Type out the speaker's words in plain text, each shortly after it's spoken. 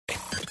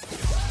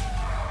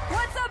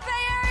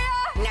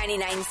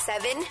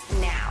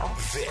99.7 now.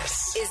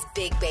 This is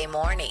Big Bay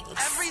Mornings.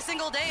 Every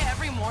single day,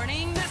 every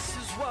morning. This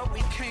is what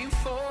we came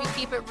for. We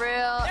keep it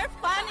real. They're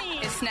funny.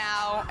 It's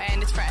now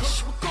and it's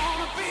fresh. We're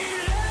gonna be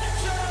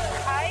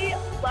legends. I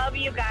love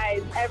you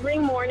guys. Every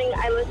morning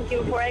I listen to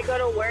you before I go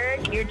to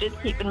work. You're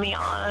just keeping me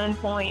on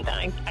point.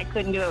 I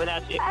couldn't do it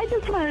without you. I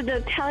just wanted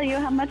to tell you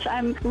how much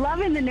I'm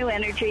loving the new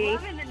energy. Yeah,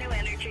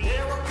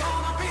 we're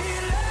gonna be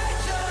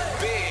legends.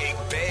 Big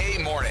Bay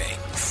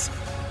Mornings.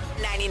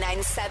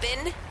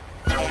 99.7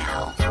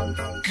 now.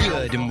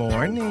 Good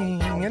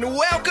morning, and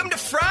welcome to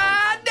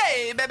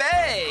Friday,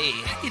 baby!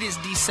 It is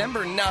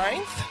December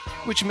 9th,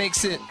 which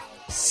makes it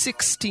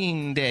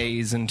 16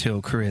 days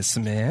until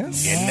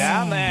Christmas. Get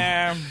down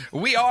there.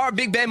 We are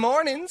Big Bay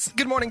Mornings.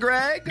 Good morning,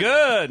 Greg.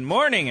 Good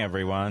morning,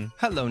 everyone.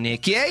 Hello,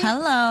 Nikki.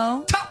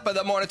 Hello. Top of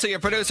the morning to your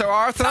producer,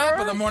 Arthur. Top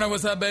of the morning,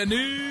 what's up,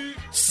 Benny?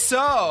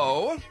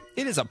 So,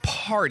 it is a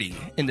party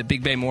in the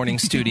Big Bay Morning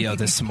studio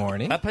this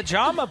morning. A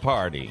pajama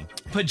party.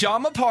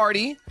 Pajama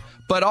party,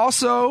 but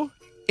also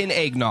an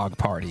eggnog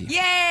party.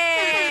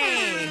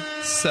 Yay!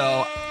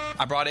 So,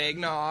 I brought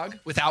eggnog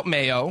without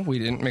mayo. We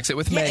didn't mix it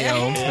with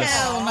mayo.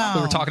 Hell no.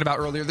 We were talking about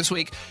earlier this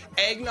week.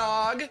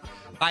 Eggnog.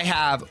 I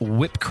have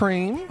whipped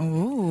cream.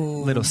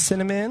 Ooh. Little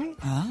cinnamon.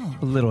 Oh.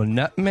 A little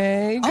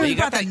nutmeg. Oh, you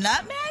got the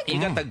nutmeg?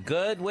 You got the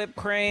good whipped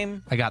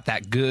cream? I got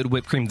that good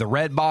whipped cream, the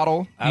red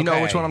bottle. You know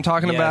Okay. which one I'm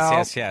talking Yes,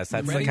 about? Yes.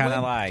 That's Ready the kind I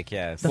Whip? like,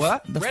 yes.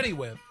 What? Ready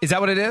Whip. Is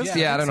that what it is?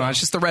 Yeah, I I don't think know. so. It's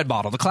just the red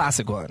bottle, the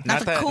classic one.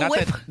 Not the Cool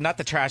Whip? Not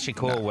the trashy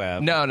Cool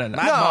Whip. No.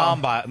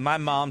 My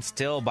mom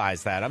still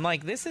buys that. I'm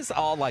like, this is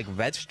all like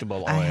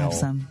vegetable oil. I have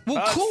some.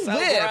 Well, Oh, Cool so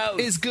Whip gross.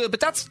 is good, but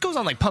that goes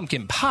on like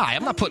pumpkin pie.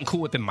 I'm not putting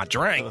Cool Whip in my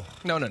drink.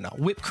 No.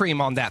 Whipped cream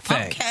on that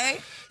thing. Okay.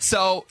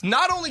 So,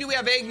 not only do we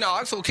have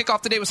eggnog, so we'll kick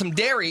off the day with some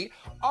dairy,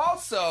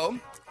 also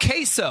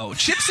queso,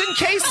 chips and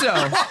queso.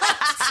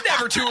 It's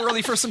never too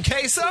early for some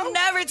queso.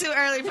 Never too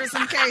early for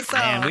some queso.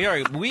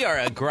 Man, we are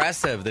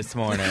aggressive this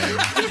morning.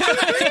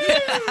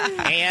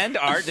 And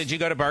Art, did you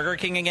go to Burger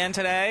King again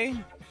today?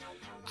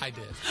 I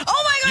did. Oh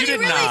my God, You did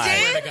really not. I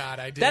swear to did? God,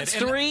 I did. That's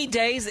And 3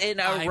 days in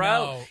a I row.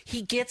 know.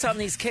 He gets on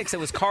these kicks. It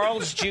was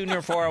Carl's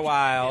Jr. for a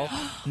while.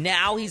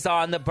 Now he's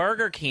on the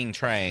Burger King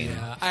train.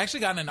 Yeah, I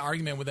actually got in an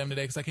argument with them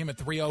today because I came at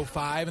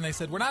 3:05 and they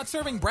said, we're not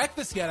serving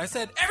breakfast yet. I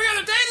said, every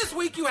other day this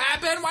week you have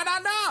been. Why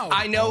not now?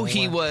 I know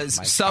he was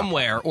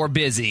somewhere or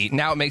busy.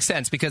 Now it makes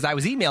sense because I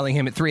was emailing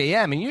him at 3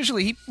 a.m. and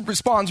usually he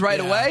responds right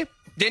Yeah. away.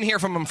 Didn't hear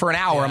from him for an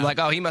hour. Yeah. I'm like,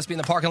 oh, he must be in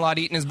the parking lot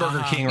eating his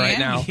Burger King right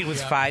Yeah. now. He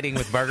was fighting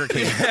with Burger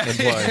King employees.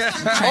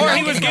 Trying Or not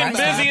he to was get getting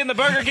harassed. busy in the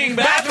Burger King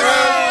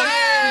bathroom.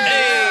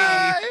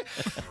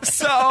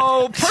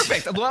 So,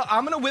 perfect. Well,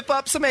 I'm going to whip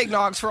up some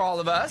eggnogs for all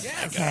of us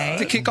Okay.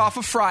 to kick off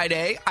a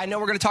Friday. I know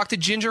we're going to talk to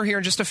Ginger here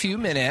in just a few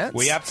minutes.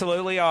 We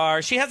absolutely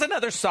are. She has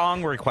another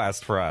song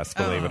request for us,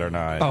 believe it or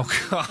not. Oh,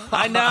 God.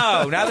 I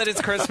know. Now that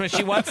it's Christmas,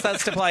 she wants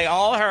us to play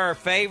all her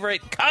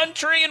favorite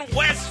country and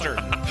western.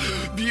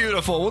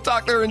 Beautiful. We'll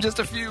talk to her in just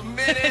a few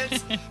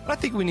minutes. But I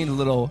think we need a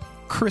little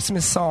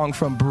Christmas song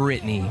from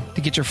Britney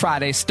to get your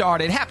Friday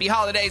started. Happy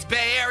holidays,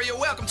 Bay Area.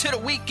 Welcome to the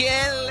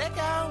weekend. Let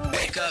go.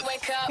 Wake up.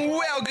 Wake up.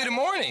 Well, good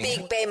morning.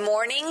 Big Bay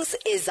Mornings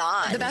is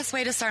on. The best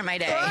way to start my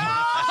day.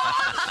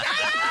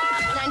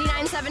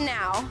 99.7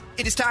 now.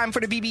 It is time for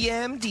the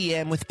BBM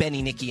DM with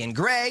Benny, Nikki, and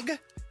Greg.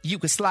 You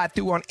can slide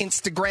through on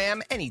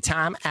Instagram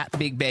anytime at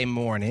Big Bay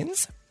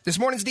Mornings. This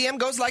morning's DM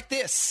goes like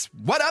this.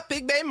 What up,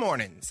 Big Bay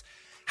Mornings?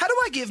 How do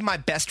I give my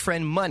best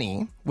friend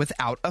money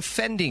without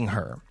offending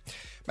her?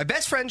 My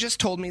best friend just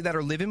told me that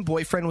her live-in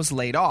boyfriend was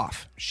laid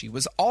off. She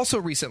was also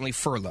recently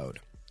furloughed.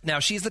 Now,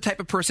 she's the type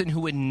of person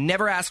who would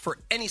never ask for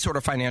any sort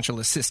of financial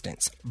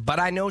assistance, but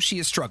I know she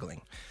is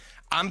struggling.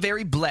 I'm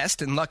very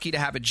blessed and lucky to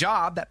have a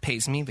job that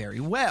pays me very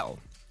well.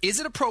 Is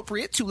it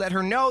appropriate to let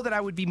her know that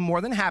I would be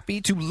more than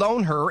happy to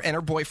loan her and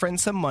her boyfriend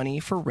some money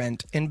for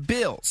rent and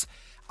bills?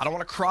 I don't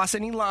want to cross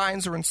any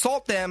lines or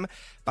insult them,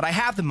 but I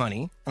have the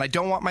money, and I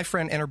don't want my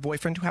friend and her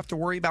boyfriend to have to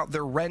worry about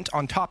their rent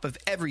on top of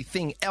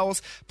everything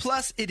else.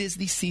 Plus, it is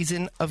the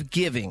season of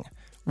giving.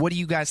 What do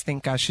you guys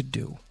think I should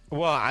do?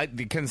 Well,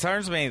 it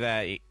concerns me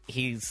that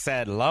he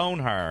said loan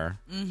her.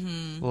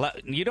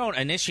 Mm-hmm. You don't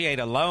initiate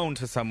a loan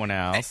to someone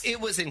else.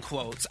 It was in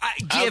quotes.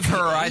 Give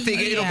her. I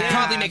think it'll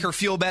probably make her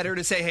feel better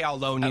to say, hey, I'll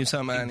loan you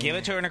some money. Give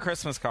it to her in a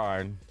Christmas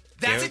card.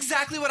 That's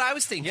exactly what I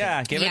was thinking.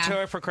 Yeah, give it to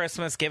her for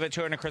Christmas. Give it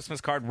to her in a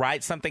Christmas card.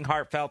 Write something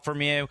heartfelt from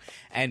you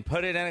and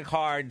put it in a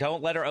card.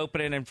 Don't let her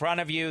open it in front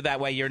of you. That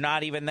way you're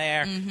not even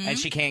there and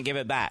she can't give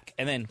it back.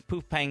 And then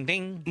poof, pang,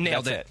 ding.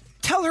 Nailed that's it.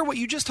 Tell her what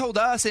you just told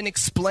us and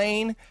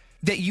explain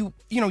that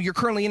you're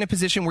currently in a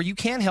position where you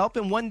can help.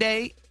 And one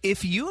day,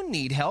 if you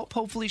need help,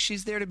 hopefully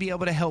she's there to be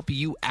able to help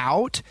you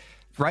out,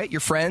 right?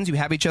 You're friends. You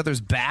have each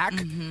other's back.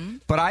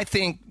 But I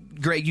think,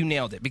 Greg, you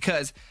nailed it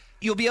because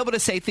you'll be able to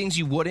say things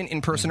you wouldn't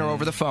in person or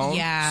over the phone.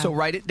 Yeah. So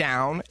write it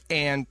down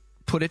and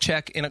put a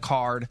check in a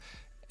card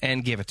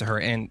and give it to her.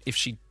 And if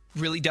she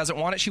really doesn't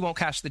want it, she won't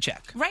cash the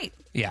check. Right.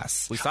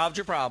 Yes. We solved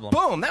your problem.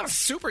 Boom. That was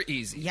super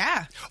easy.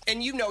 Yeah.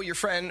 And you know your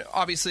friend,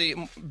 obviously,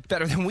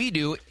 better than we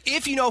do.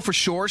 If you know for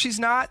sure she's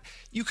not,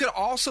 you could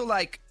also,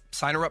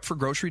 sign her up for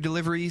grocery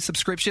delivery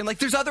subscription. Like,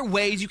 there's other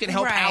ways you can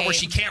help out where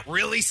she can't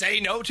really say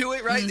no to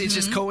it, right? It's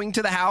just going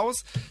to the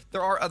house.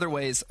 There are other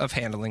ways of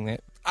handling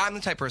it. I'm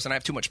the type of person, I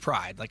have too much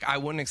pride. Like, I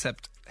wouldn't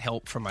accept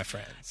help from my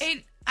friends.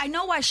 I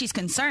know why she's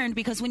concerned,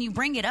 because when you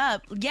bring it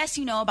up, yes,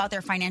 you know about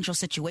their financial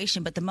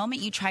situation, but the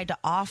moment you try to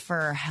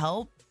offer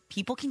help,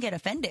 people can get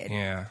offended.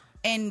 Yeah.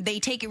 And they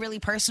take it really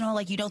personal,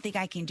 like, you don't think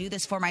I can do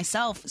this for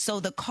myself.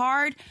 So the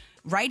card,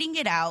 writing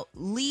it out,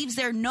 leaves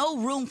there no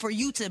room for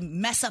you to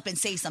mess up and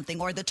say something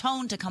or the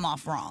tone to come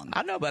off wrong. I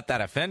don't know about that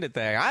offended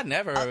thing. I'd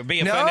never be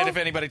offended if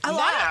anybody... A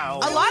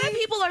lot of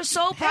people are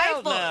so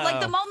prideful. no.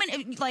 Like, the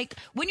moment, like,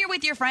 when you're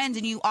with your friends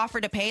and you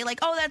offer to pay, like,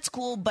 oh, that's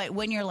cool. But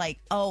when you're like,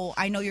 oh,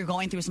 I know you're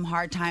going through some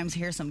hard times,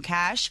 here's some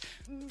cash,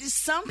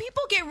 some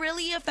people get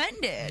really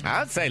offended.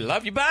 I'd say,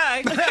 love you,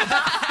 bye.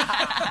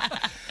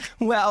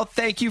 Well,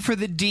 thank you for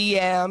the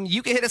DM.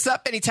 You can hit us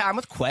up anytime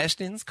with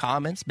questions,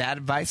 comments, bad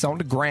advice on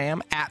the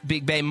gram at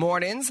Big Bay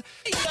Mornings.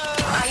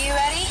 Are you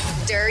ready?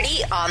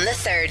 Dirty on the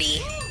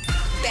 30.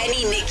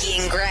 Benny,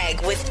 Nikki, and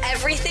Greg with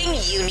everything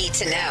you need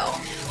to know.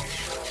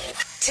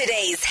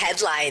 Today's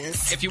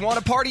headlines. If you want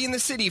to party in the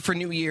city for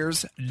New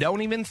Year's,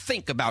 don't even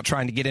think about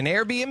trying to get an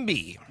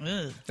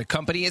Airbnb. The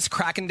company is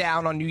cracking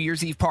down on New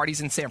Year's Eve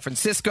parties in San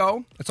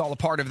Francisco. It's all a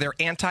part of their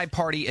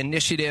anti-party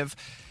initiative.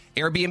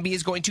 Airbnb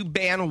is going to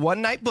ban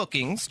one-night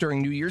bookings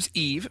during New Year's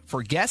Eve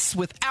for guests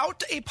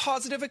without a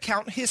positive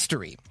account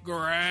history.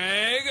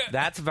 Greg.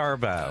 That's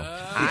Verbo.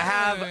 I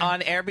have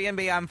on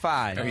Airbnb, I'm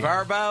fine.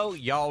 Verbo,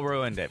 y'all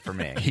ruined it for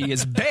me. He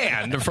is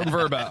banned from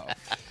Verbo.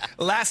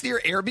 Last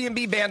year,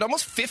 Airbnb banned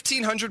almost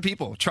 1,500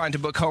 people trying to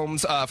book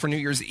homes for New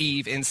Year's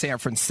Eve in San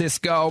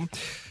Francisco.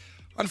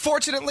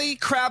 Unfortunately,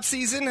 crab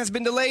season has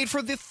been delayed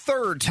for the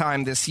third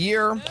time this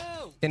year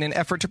in an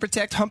effort to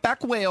protect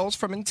humpback whales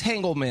from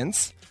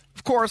entanglements.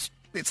 Of course,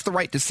 it's the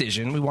right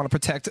decision. We want to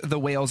protect the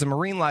whales and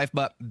marine life,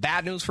 but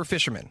bad news for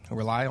fishermen who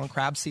rely on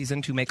crab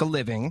season to make a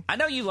living. I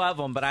know you love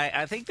them, but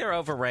I think they're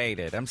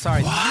overrated. I'm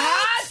sorry.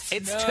 What?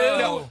 It's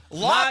No.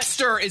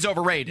 Lobster is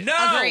overrated.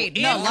 No.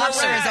 Agreed. No,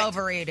 lobster is incorrect.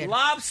 overrated.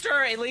 Lobster,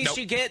 at least Nope.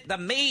 you get the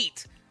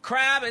meat.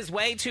 Crab is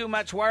way too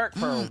much work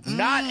for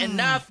not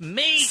enough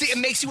meat. See, it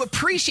makes you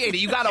appreciate it.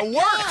 You got to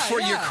work for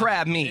your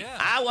crab meat.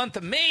 I want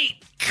the meat.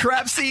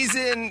 Crab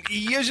season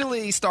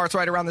usually starts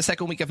right around the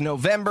second week of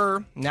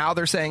November. Now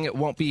they're saying it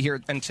won't be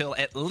here until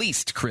at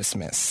least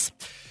Christmas.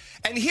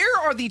 And here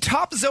are the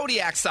top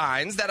zodiac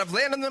signs that have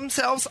landed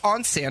themselves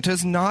on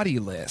Santa's naughty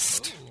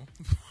list.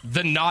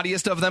 The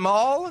naughtiest of them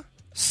all,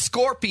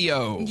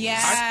 Scorpio.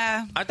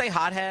 Yeah. Aren't they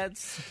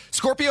hotheads?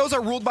 Scorpios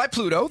are ruled by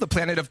Pluto, the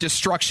planet of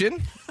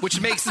destruction,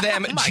 which makes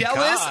them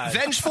jealous, God.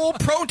 vengeful,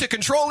 prone to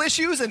control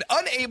issues, and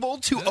unable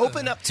to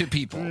open up to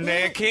people.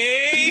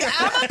 Nikki!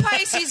 I'm a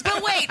Pisces,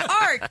 but wait,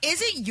 Art,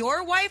 isn't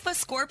your wife a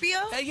Scorpio?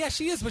 Yeah,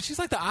 she is, but she's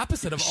like the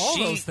opposite of all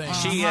those things.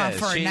 She is.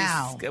 For She's-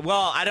 now.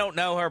 Well, I don't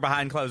know her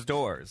behind closed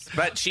doors,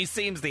 but she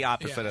seems the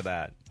opposite of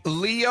that.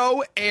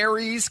 Leo,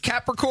 Aries,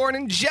 Capricorn,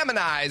 and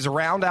Geminis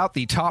round out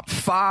the top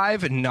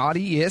 5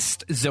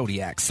 naughtiest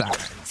zodiac signs.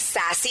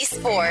 Sassy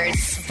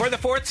Sports. For the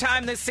fourth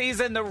time this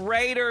season, the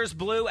Raiders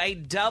blew a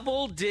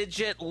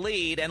double-digit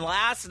lead, and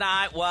last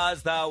night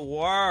was the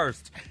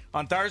worst.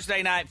 On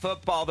Thursday Night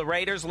Football, the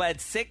Raiders led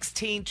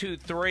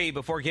 16-3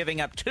 before giving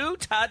up 2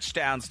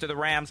 touchdowns to the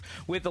Rams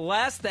with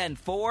less than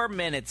 4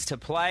 minutes to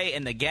play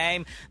in the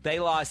game. They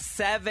lost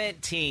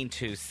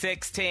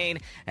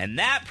 17-16, and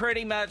that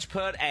pretty much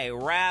put a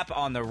wrap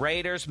on the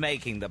Raiders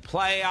making the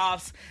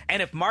playoffs.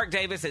 And if Mark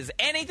Davis is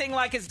anything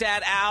like his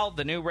dad, Al,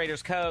 the new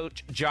Raiders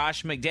coach,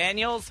 Josh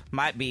McDaniels,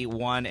 might be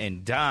one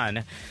and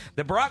done.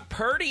 The Brock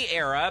Purdy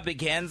era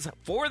begins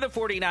for the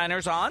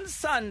 49ers on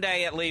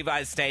Sunday at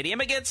Levi's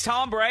Stadium against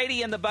Tom Brady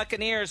and the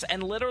Buccaneers,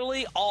 and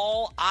literally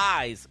all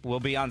eyes will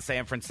be on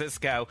San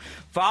Francisco.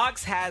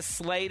 Fox has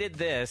slated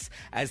this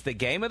as the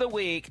game of the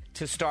week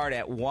to start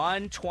at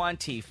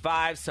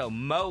 1:25, so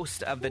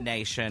most of the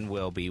nation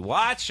will be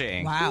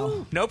watching.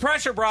 Wow. No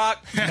pressure,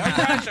 Brock. No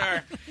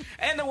pressure.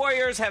 And the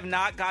Warriors have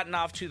not gotten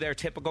off to their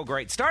typical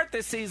great start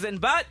this season,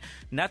 but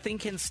nothing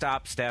can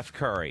stop Steph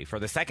Curry. For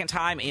the second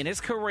time in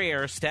his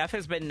career, Steph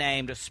has been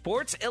named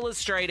Sports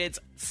Illustrated's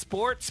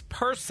Sports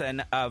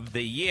Person of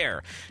the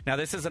Year. Now,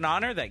 this is an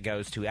honor that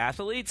goes to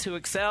athletes who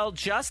excel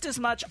just as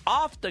much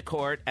off the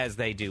court as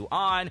they do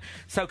on.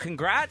 So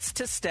congrats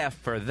to Steph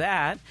for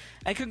that.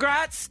 And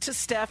congrats to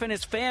Steph and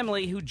his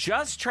family who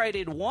just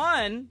traded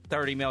one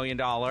 $30 million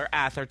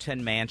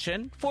Atherton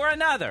mansion for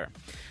another.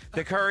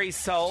 The Currys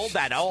sold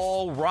that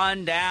old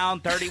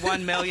run-down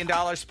 $31 million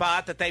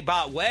spot that they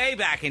bought way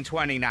back in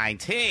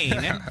 2019.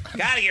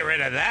 Got to get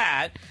rid of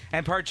that.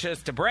 And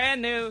purchased a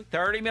brand-new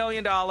 $30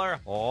 million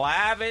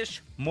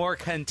lavish, more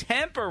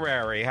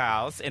contemporary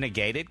house in a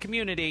gated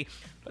community.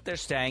 But they're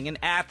staying in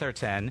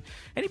Atherton.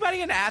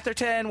 Anybody in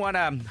Atherton want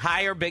to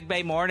hire Big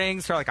Bay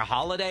Mornings for like a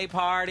holiday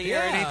party or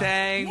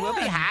anything? Yeah. We'll be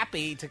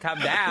happy to come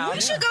down.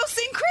 We should go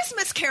sing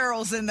Christmas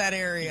carols in that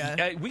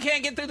area. We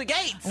can't get through the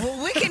gates.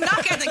 Well, we can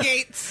knock at the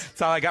gates.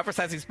 That's all I got for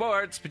Sassy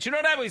Sports. But you know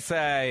what I always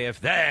say?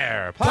 If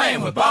they're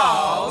playing with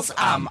balls,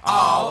 I'm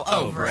all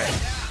over it.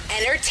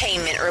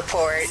 Entertainment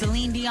Report.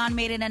 Celine Dion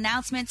made an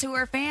announcement to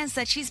her fans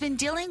that she's been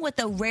dealing with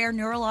a rare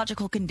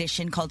neurological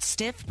condition called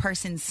stiff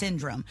person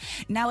syndrome.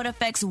 Now, it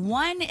affects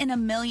 1 in a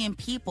million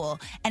people,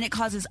 and it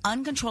causes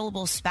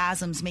uncontrollable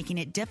spasms, making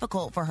it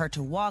difficult for her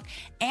to walk,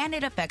 and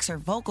it affects her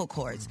vocal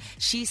cords.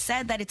 She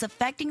said that it's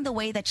affecting the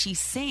way that she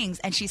sings,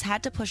 and she's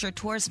had to push her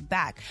tours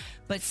back.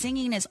 But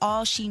singing is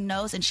all she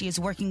knows, and she is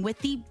working with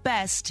the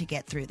best to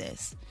get through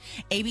this.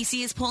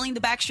 ABC is pulling the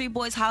Backstreet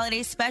Boys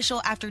holiday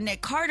special after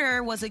Nick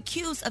Carter was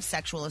accused of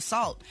sexual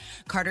assault.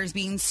 Carter is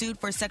being sued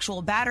for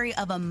sexual battery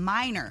of a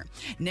minor.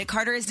 Nick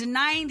Carter is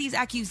denying these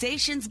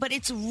accusations, but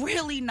it's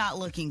really not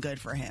looking good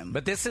for him.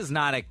 But this is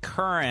not a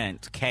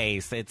current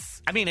case. It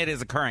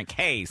is a current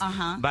case.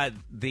 But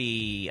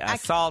the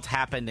assault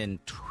happened in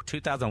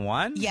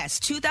 2001? Yes,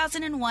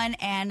 2001,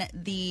 and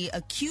the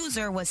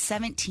accuser was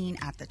 17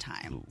 at the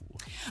time. Ooh.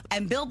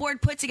 And Billboard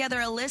put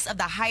together a list of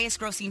the highest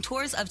grossing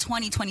tours of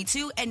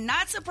 2022, and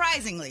not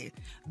surprisingly,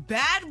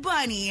 Bad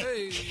Bunny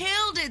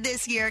killed it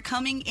this year,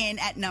 coming in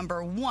at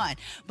number 1.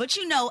 But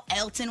you know,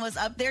 Elton was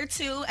up there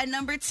too at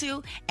number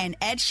 2, and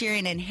Ed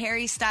Sheeran and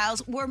Harry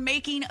Styles were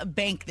making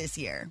bank this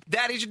year.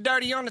 Daddy's your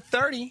dirty on the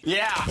 30.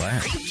 Yeah.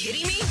 Are you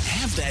kidding me?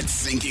 Have that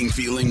sinking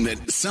feeling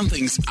that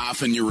something's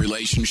off in your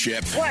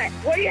relationship. What?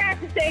 What do you have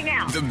to say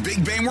now? The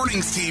Big Bay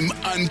Mornings team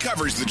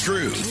uncovers the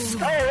truth.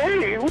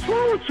 Hey, what's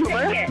wrong with you,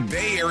 man?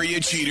 Bay Area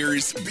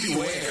cheaters,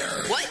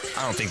 beware. What?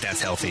 I don't think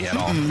that's healthy at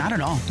all. Not at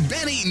all.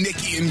 Benny,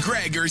 Nikki, and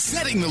Greg are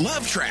setting the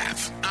love trap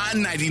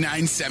on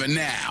 99.7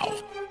 now.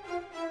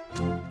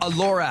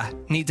 Alora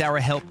needs our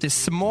help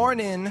this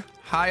morning.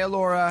 Hi,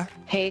 Alora.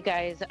 Hey,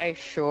 guys, I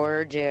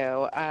sure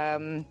do.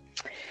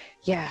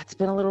 Yeah, it's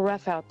been a little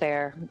rough out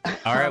there.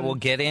 All right, we'll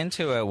get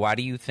into it. Why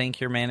do you think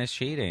your man is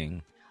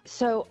cheating?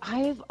 So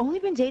I've only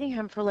been dating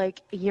him for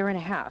like a year and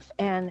a half,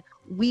 and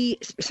we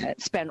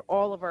spend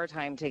all of our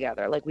time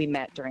together. Like, we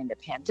met during the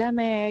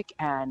pandemic,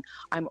 and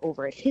I'm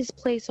over at his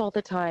place all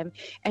the time.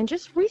 And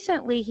just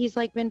recently, he's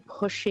like been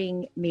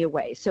pushing me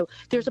away. So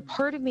there's a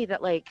part of me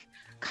that like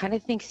kind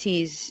of thinks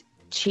he's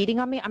cheating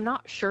on me. I'm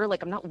not sure.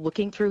 Like, I'm not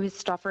looking through his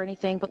stuff or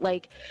anything, but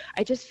like,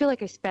 I just feel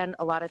like I spend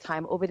a lot of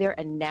time over there,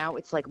 and now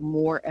it's like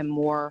more and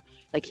more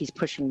like he's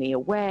pushing me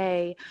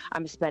away.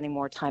 I'm spending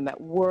more time at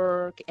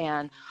work,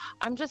 and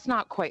I'm just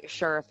not quite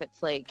sure if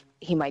it's like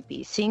he might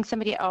be seeing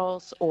somebody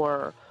else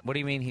or... What do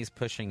you mean he's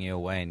pushing you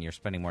away and you're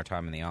spending more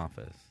time in the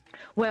office?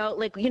 Well,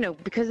 like, you know,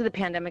 because of the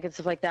pandemic and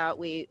stuff like that,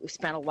 we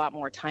spent a lot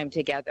more time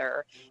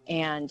together.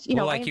 And, you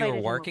know, like you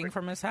were working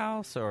from his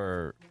house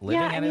or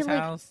living at his like,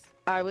 house?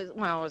 I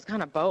was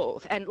kind of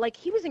both. And like,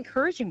 he was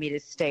encouraging me to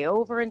stay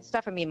over and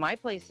stuff. I mean, my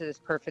place is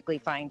perfectly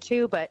fine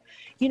too, but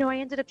you know, I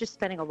ended up just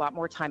spending a lot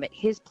more time at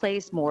his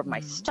place. More of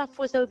my stuff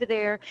was over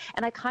there.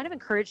 And I kind of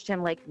encouraged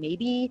him, like,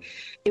 maybe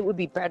it would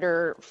be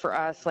better for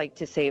us, like,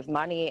 to save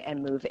money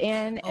and move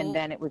in. And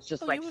then it was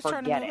just like,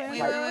 forget it.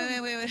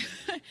 Wait.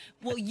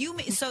 Well,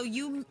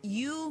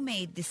 you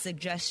made the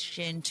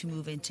suggestion to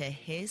move into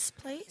his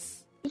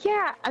place?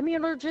 Yeah, I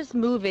mean, or just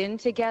move in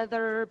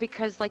together,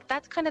 because like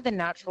that's kind of the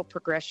natural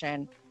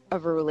progression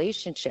of a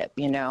relationship,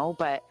 you know.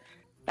 But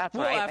that's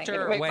what I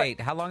think.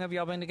 Wait, how long have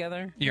y'all been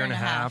together? Year and a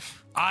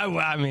half. I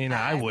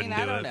wouldn't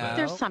do it. But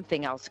there's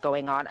something else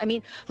going on. I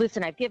mean,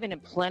 listen, I've given him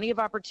plenty of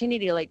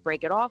opportunity to like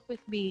break it off with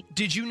me.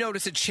 Did you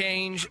notice a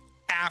change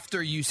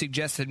after you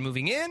suggested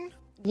moving in?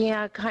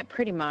 Yeah,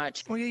 pretty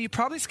much. Well, yeah, you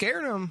probably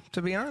scared him,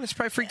 to be honest.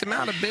 Probably freaked him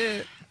out a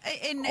bit.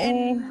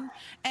 And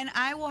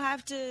I will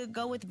have to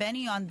go with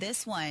Benny on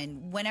this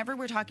one. Whenever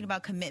we're talking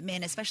about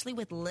commitment, especially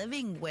with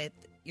living with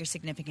your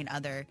significant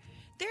other,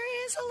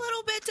 there is a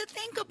little bit to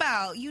think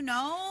about. You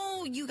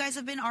know, you guys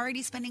have been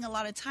already spending a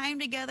lot of time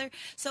together,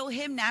 so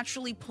him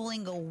naturally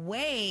pulling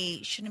away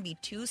shouldn't be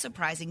too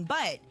surprising.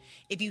 But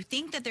if you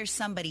think that there's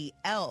somebody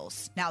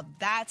else, now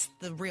that's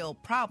the real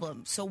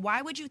problem. So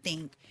why would you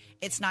think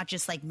it's not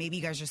just like maybe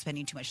you guys are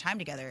spending too much time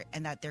together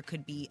and that there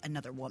could be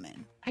another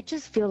woman? I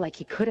just feel like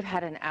he could have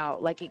had an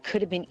out. Like, it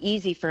could have been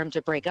easy for him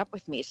to break up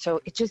with me. So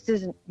it just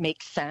doesn't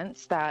make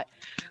sense that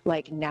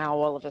like now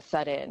all of a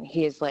sudden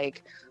he is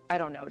like, I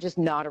don't know, just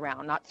not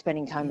around, not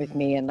spending time with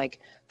me. And like,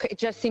 it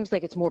just seems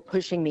like it's more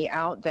pushing me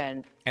out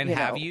than, and you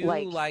have know, you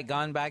like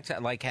gone back to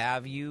like,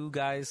 have you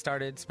guys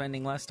started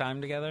spending less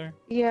time together?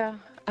 Yeah.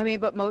 I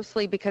mean, but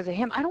mostly because of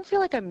him. I don't feel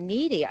like I'm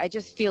needy. I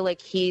just feel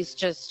like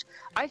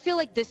I feel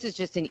like this is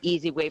just an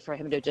easy way for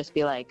him to just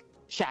be like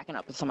shacking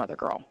up with some other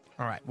girl.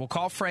 All right, we'll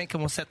call Frank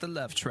and we'll set the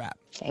love trap.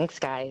 Thanks,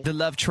 guys. The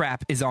love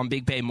trap is on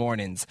Big Bay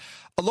Mornings.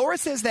 Alora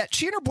says that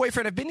she and her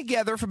boyfriend have been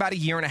together for about a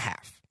year and a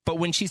half. But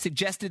when she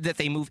suggested that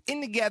they move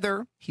in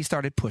together, he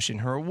started pushing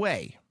her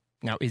away.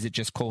 Now, is it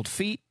just cold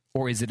feet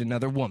or is it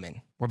another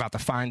woman? We're about to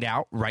find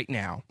out right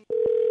now.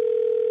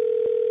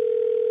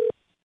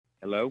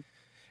 Hello?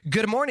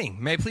 Good morning.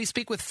 May I please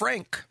speak with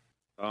Frank?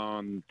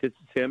 This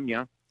is him,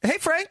 yeah. Hey,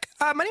 Frank.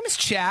 My name is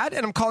Chad,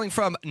 and I'm calling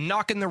from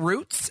Knockin' the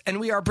Roots, and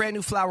we are a brand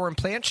new flower and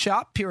plant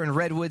shop here in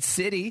Redwood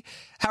City.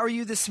 How are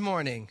you this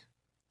morning?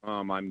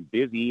 I'm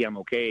busy. I'm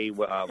okay.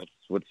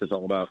 What's this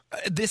all about?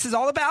 This is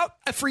all about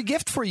a free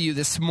gift for you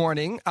this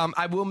morning.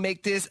 I will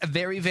make this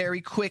very,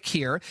 very quick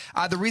here.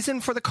 The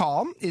reason for the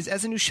call is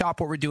as a new shop,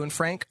 what we're doing,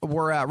 Frank,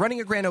 we're running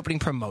a grand opening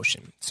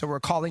promotion. So we're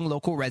calling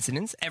local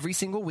residents every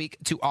single week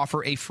to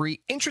offer a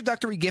free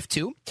introductory gift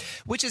to,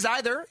 which is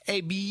either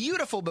a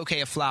beautiful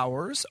bouquet of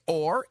flowers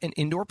or an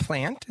indoor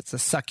plant. It's a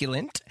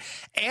succulent.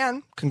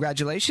 And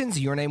congratulations,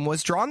 your name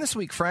was drawn this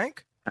week,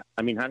 Frank.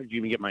 I mean, how did you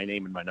even get my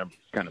name and my number?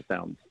 Kind of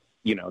sounds,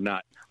 I'm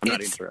not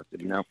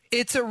interested,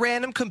 It's a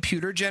random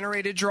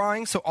computer-generated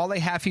drawing, so all I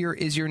have here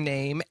is your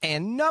name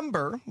and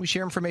number. We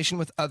share information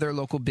with other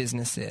local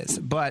businesses,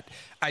 but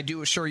I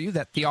do assure you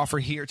that the offer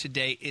here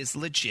today is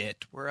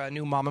legit. We're a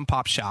new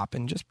mom-and-pop shop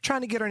and just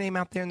trying to get our name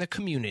out there in the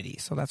community,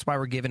 so that's why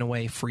we're giving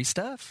away free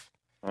stuff.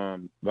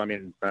 I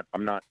mean,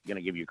 I'm not going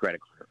to give you a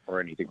credit card or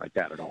anything like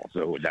that at all,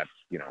 so that's,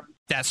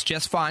 That's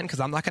just fine, because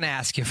I'm not going to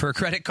ask you for a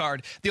credit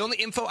card. The only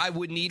info I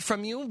would need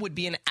from you would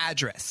be an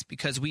address,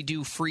 because we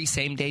do free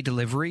same-day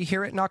delivery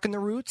here at Knockin' the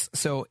Roots.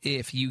 So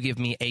if you give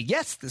me a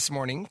yes this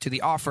morning to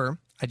the offer,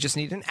 I just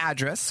need an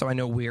address so I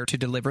know where to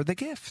deliver the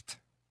gift.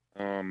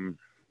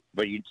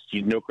 But you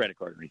no credit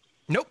card or anything?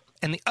 Nope.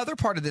 And the other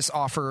part of this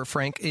offer,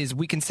 Frank, is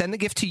we can send the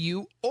gift to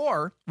you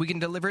or we can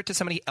deliver it to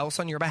somebody else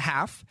on your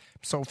behalf.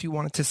 So if you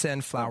wanted to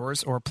send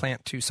flowers or a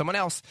plant to someone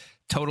else,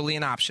 totally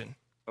an option.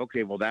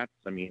 Okay, well,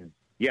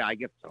 yeah, I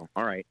guess so.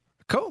 All right.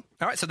 Cool.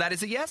 All right, so that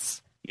is a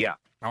yes? Yeah.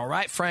 All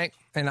right, Frank.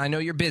 And I know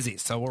you're busy,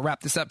 so we'll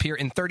wrap this up here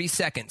in 30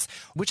 seconds.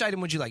 Which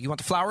item would you like? You want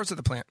the flowers or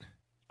the plant?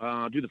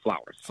 Do the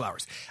flowers.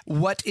 Flowers.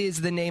 What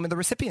is the name of the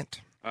recipient?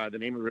 The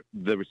name of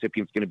the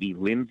recipient's going to be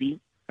Lindsay.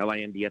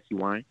 Lindsey.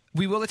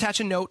 We will attach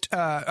a note,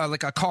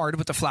 like a card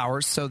with the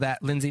flowers, so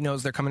that Lindsay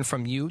knows they're coming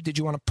from you. Did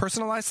you want to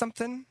personalize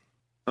something?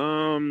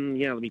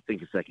 Yeah, let me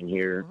think a second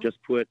here. Just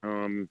put,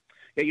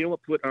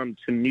 Put to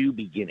new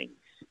beginnings.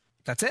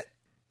 That's it?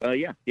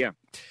 Yeah.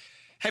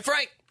 Hey,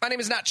 Frank, my name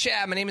is not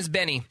Chad. My name is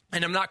Benny,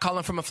 and I'm not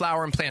calling from a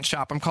flower and plant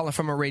shop. I'm calling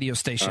from a radio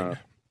station.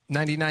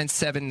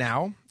 99.7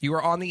 now. You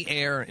are on the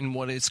air in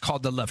what is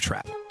called the Love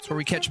Trap. It's where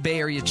we catch Bay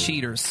Area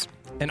cheaters.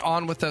 And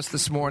on with us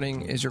this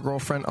morning is your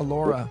girlfriend,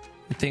 Alora,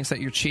 who thinks that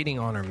you're cheating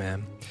on her,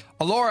 man.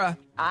 Alora.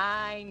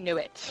 I knew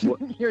it.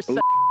 You're such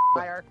a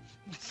liar.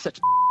 Such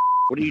a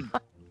What are you,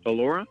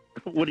 Alora?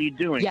 What are you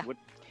doing? Yeah. What,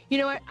 you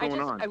know what?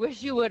 on? I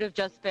wish you would have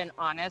just been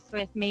honest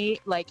with me.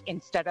 Like,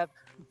 instead of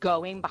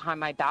going behind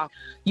my back,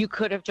 you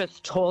could have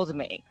just told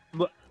me.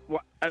 What's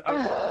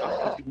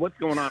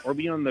going on? Are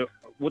we on the...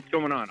 What's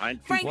going on?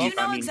 Frank, you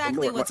know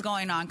exactly what's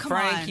going on. Come on.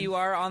 Frank, you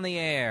are on the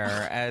air,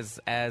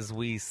 as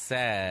we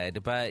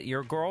said, but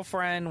your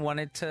girlfriend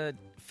wanted to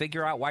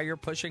figure out why you're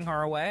pushing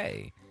her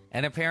away.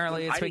 And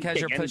apparently it's because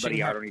you're pushing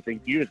her. Out or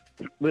anything.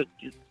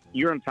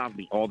 You're on top of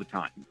me all the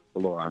time,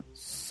 Laura.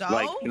 So?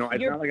 It's not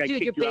like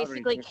you're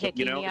basically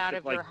kicking me out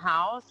of your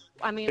house?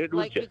 I mean,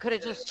 you could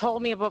have just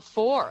told me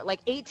before.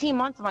 18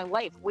 months of my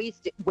life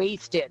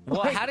wasted.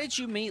 Well, how did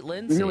you meet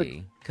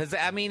Lindsay? Because,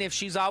 if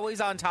she's always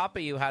on top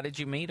of you, how did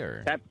you meet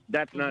her?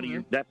 That's none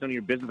of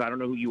your business. I don't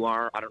know who you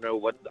are. I don't know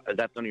what.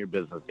 That's none of your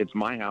business. It's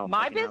my house.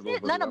 My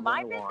business? None of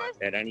my business?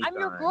 At any I'm time.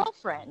 your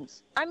girlfriend.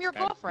 I'm your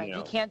girlfriend.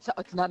 You can't tell.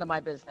 It's none of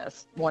my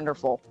business.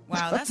 Wonderful.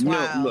 Wow, that's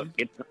wild. No, look,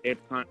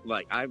 it's not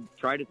like I've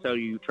tried to tell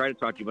you, tried to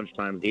talk to you a bunch of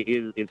times.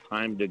 It's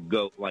time to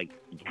go,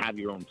 have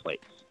your own place.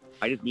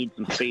 I just need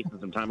some space and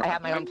some time. I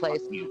have my own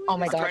place. Oh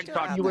my gosh,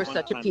 you were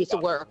such a piece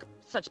of work.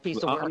 Such a piece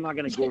of work. I'm not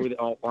going to go with it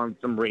on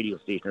some radio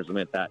station or something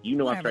like that. You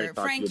know, I've tried to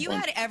talk Frank, to you. You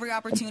had every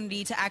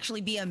opportunity to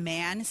actually be a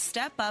man,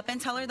 step up, and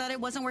tell her that it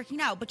wasn't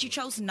working out, but you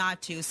chose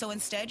not to. So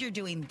instead, you're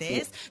doing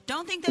this.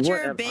 Don't think that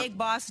you're a big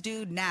boss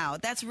dude now.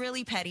 That's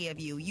really petty of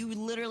you. You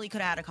literally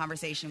could have had a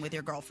conversation with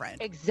your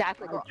girlfriend.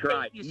 Exactly.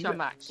 Thank you so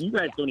much. You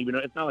guys don't even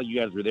know. It's not like you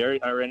guys were there.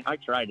 I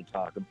tried to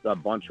talk a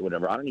bunch or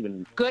whatever. I don't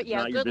even. Good.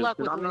 Yeah. Good luck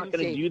with I'm not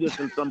going to do this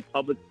in some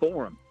public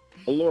forum.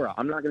 Laura,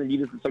 I'm not going to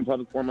do this in some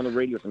public forum on the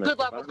radio. Good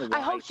luck.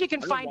 I hope she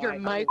can find your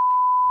mic.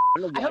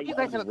 I hope you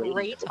guys have a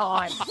great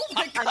time.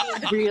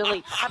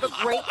 Really, have a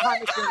great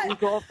time with your new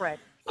girlfriend.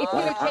 It's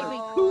going to take me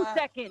 2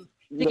 seconds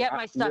to get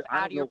my stuff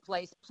out of your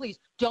place. Please,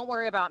 don't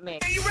worry about me.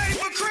 Are you ready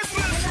for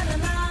Christmas?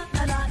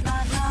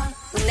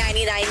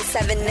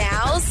 99.7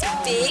 Now's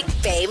Big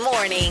Bay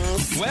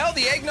Mornings. Well,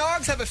 the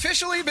eggnogs have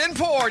officially been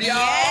poured, y'all.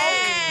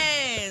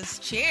 Yes.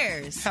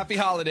 Cheers. Happy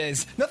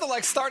holidays. Nothing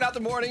like start out the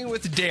morning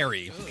with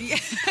dairy.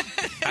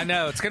 I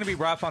know. It's going to be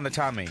rough on the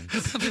tummy.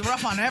 It's going to be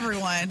rough on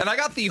everyone. And I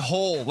got the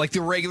whole,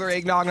 the regular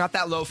eggnog, not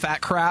that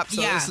low-fat crap.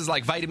 So this is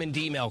like vitamin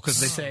D milk, because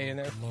they say in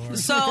there.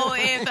 So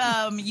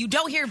if you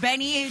don't hear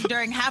Benny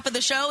during half of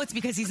the show, it's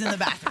because he's in the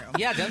bathroom.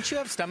 Yeah, don't you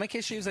have stomach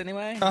issues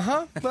anyway?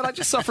 Uh-huh. But I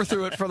just suffer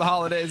through it for the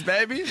holidays,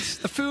 baby.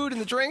 The food and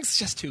the drinks,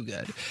 just too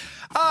good.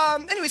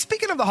 Anyway,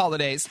 speaking of the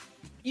holidays,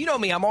 you know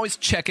me, I'm always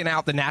checking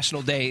out the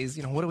national days.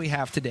 What do we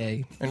have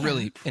today? And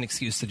really an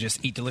excuse to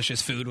just eat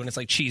delicious food when it's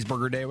like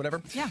cheeseburger day or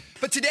whatever. Yeah.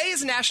 But today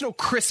is National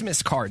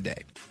Christmas Card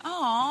Day.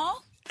 Aww.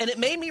 And it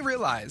made me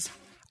realize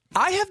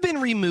I have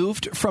been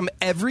removed from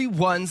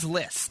everyone's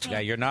list. Yeah,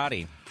 you're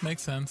naughty.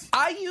 Makes sense.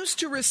 I used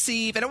to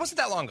receive, and it wasn't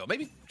that long ago,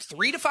 maybe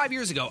 3 to 5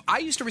 years ago, I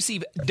used to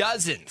receive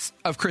dozens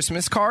of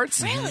Christmas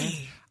cards.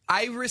 Really?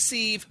 I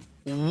receive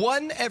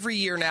one every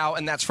year now,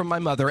 and that's from my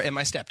mother and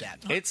my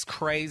stepdad. It's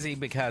crazy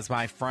because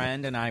my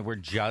friend and I were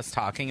just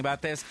talking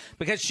about this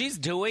because she's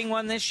doing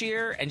one this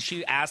year and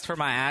she asked for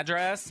my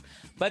address.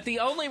 But the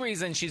only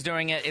reason she's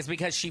doing it is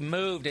because she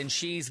moved and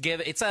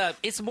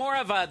it's more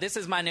of a this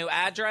is my new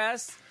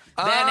address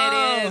than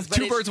it is.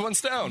 Two birds, one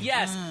stone.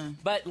 Yes.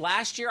 But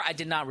last year I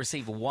did not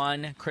receive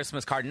one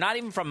Christmas card, not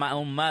even from my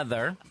own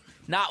mother.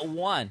 Not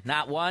one.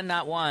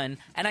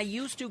 And I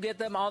used to get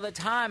them all the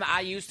time.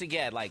 I used to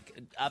get, like,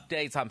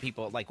 updates on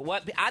people. Like,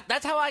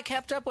 that's how I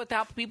kept up with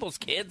how people's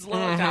kids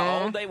looked,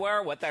 how old they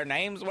were, what their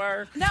names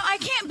were. No, I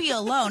can't be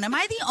alone. Am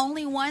I the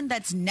only one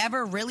that's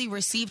never really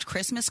received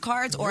Christmas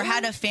cards or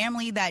had a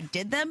family that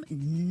did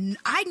them?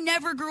 I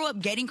never grew up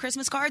getting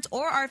Christmas cards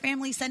or our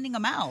family sending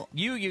them out.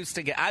 You used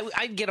to get...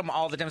 I'd get them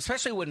all the time,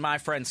 especially when my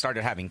friends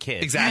started having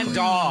kids. Exactly. And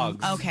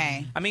dogs.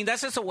 Okay. I mean,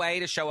 that's just a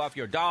way to show off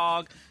your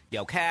dog,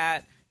 your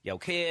cat... Yo,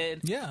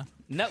 kid. Yeah.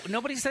 No,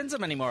 nobody sends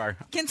them anymore.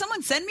 Can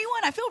someone send me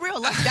one? I feel real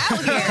left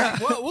out here.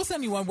 Well, we'll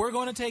send you one. We're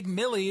going to take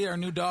Millie, our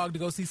new dog, to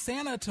go see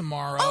Santa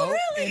tomorrow. Oh,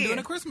 really? And doing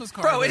a Christmas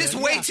card. Bro, it with is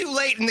her. way too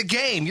late in the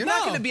game. You're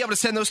not No. going to be able to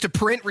send those to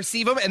print,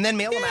 receive them, and then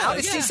mail them out.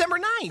 It's December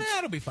 9th.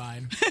 That'll be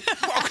fine.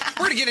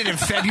 We're going to get it in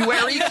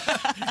February.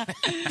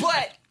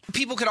 But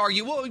people could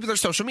argue, well,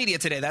 there's social media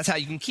today. That's how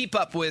you can keep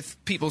up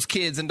with people's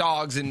kids and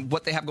dogs and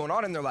what they have going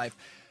on in their life.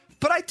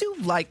 But I do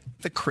like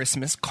the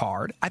Christmas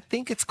card. I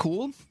think it's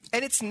cool.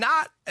 And it's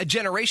not a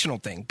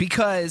generational thing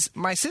because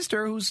my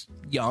sister, who's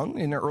young,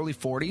 in her early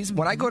 40s,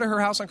 when I go to her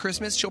house on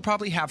Christmas, she'll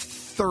probably have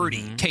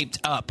 30 taped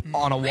up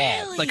on a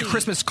wall, like a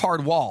Christmas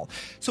card wall.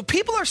 So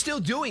people are still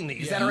doing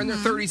these that are in their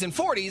 30s and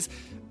 40s.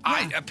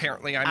 I'm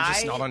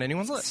just not on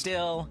anyone's list.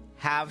 Still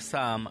have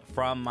some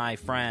from my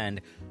friend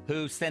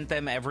who sent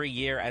them every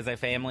year as a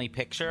family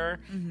picture,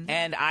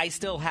 and I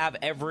still have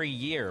every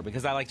year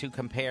because I like to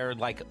compare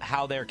like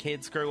how their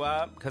kids grew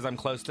up because I'm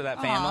close to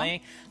that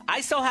family.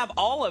 I still have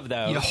all of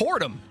those. You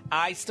hoard them.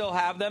 I still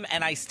have them,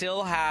 and I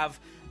still have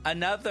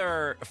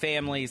another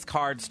family's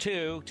cards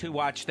too to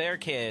watch their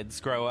kids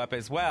grow up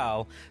as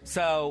well.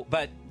 So,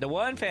 but the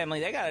one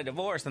family, they got a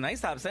divorce and they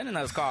stopped sending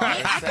those cards.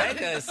 They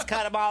just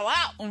cut them all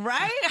out.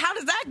 Right? How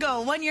does that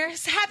go? 1 year,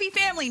 happy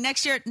family.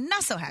 Next year,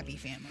 not so happy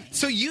family.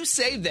 So you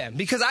save them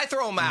because I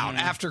throw them out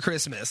after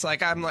Christmas.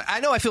 Like I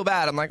know I feel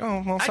bad. I'm like,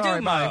 oh, well,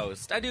 sorry.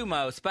 I do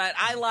most, but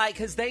I like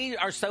because they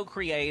are so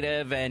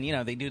creative and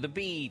they do the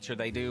beach or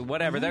they do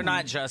whatever. They're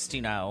not just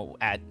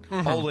at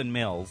Olin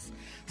Mills.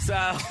 So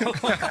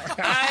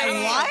I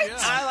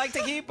like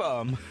to keep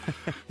them.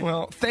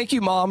 Well, thank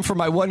you, Mom, for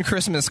my one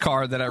Christmas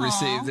card that I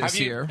received this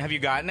year. Have you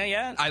gotten it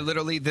yet? I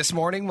literally, this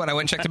morning, when I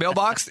went and checked the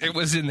mailbox, it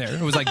was in there.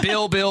 It was like,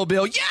 Bill.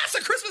 Yes,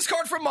 a Christmas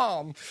card from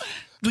Mom.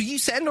 Do you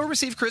send or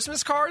receive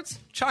Christmas cards?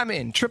 Chime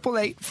in,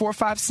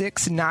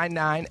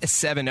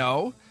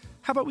 888-456-9970.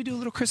 How about we do a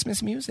little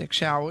Christmas music,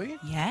 shall we?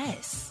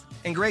 Yes.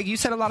 And Greg, you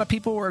said a lot of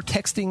people were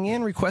texting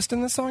in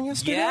requesting this song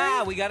yesterday?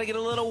 Yeah, we got to get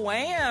a little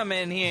wham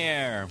in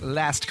here.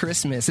 Last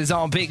Christmas is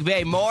on Big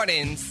Bay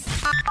Mornings.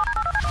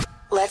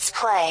 Let's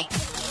play.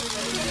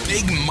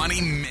 Big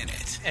Money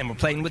Minute. And we're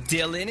playing with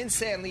Dylan in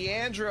San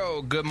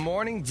Leandro. Good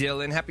morning,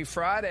 Dylan. Happy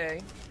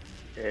Friday.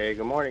 Hey,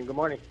 good morning. Good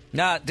morning.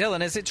 Nah,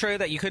 Dylan, is it true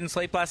that you couldn't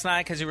sleep last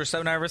night because you were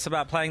so nervous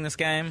about playing this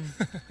game?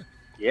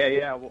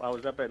 Yeah. I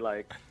was up at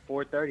like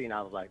 4:30, and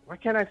I was like, why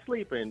can't I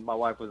sleep? And my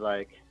wife was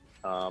like,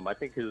 I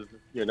think because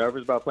you're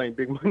nervous about playing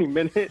Big Money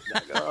Minute.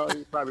 Like, oh,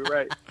 you're probably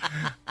right.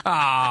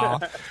 Aw.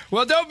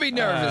 Well, don't be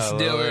nervous, Oh,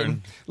 Dylan.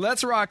 Lord.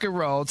 Let's rock and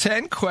roll.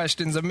 10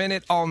 questions, a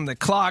minute on the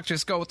clock.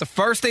 Just go with the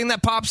first thing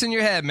that pops in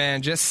your head,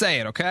 man. Just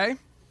say it, okay?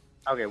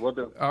 Okay, we'll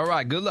do. All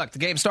right, good luck. The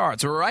game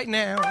starts right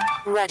now.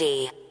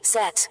 Ready,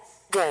 set,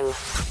 go.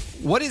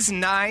 What is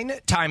 9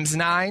 times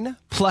 9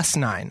 plus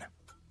 9?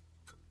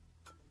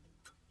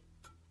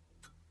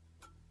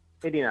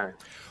 89.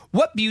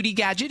 What beauty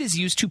gadget is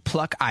used to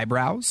pluck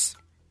eyebrows?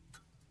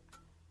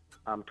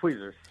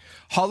 Tweezers.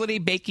 Holiday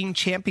Baking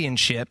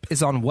Championship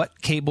is on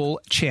what cable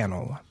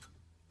channel?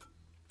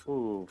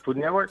 Ooh, Food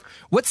Network.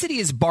 What city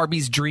is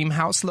Barbie's dream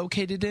house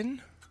located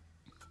in?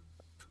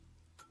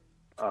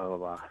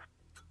 Los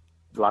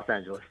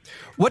Angeles.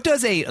 What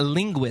does a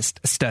linguist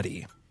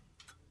study?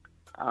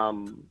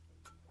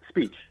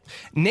 Speech.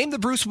 Name the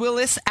Bruce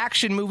Willis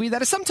action movie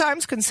that is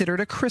sometimes considered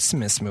a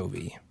Christmas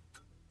movie.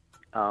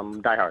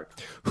 Die Hard.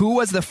 Who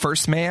was the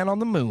first man on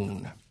the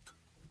moon?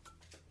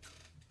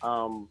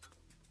 Oh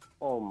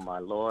my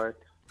Lord.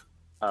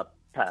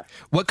 Pass.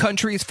 What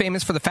country is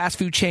famous for the fast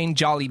food chain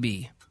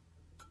Jollibee?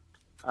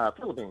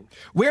 Philippines.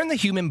 Where in the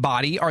human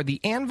body are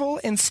the anvil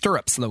and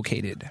stirrups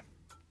located?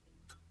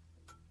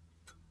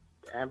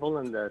 Anvil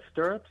and the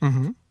stirrups.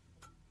 Mm-hmm.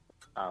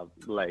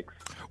 Legs.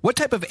 What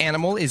type of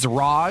animal is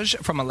Raj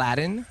from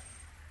Aladdin?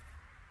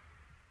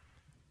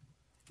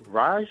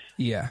 Raj.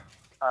 Yeah.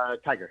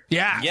 Tiger.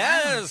 Yeah.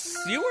 Yes,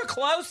 you were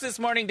close this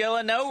morning,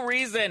 Dylan. No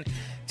reason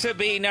to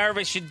be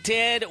nervous. You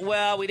did.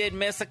 Well, we did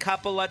miss a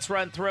couple. Let's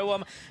run through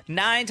them.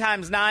 9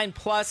 times 9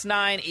 plus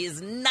 9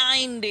 is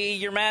 90.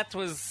 Your math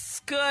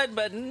was good,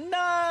 but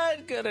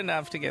not good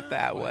enough to get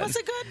that one. Was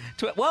it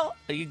good? Well,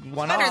 you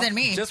one Better off. than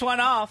me. Just one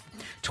off.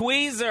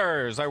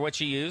 Tweezers are what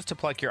you use to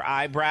pluck your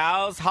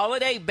eyebrows.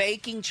 Holiday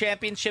Baking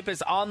Championship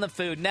is on the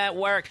Food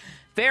Network.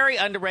 Very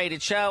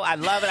underrated show. I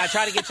love it. I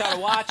try to get y'all to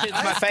watch it.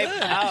 It's my favorite.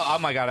 Oh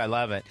my God, I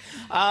love it.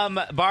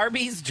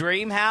 Barbie's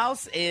Dream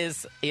House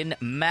is in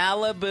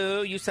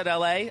Malibu. You said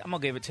L.A. I'm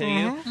going to give it to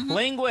you.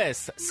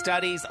 Linguist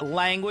studies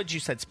language. You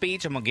said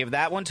speech. I'm going to give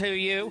that one to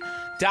you.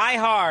 Die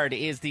Hard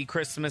is the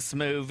Christmas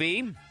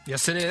movie.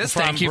 Yes, it is.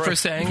 Thank you for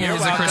saying it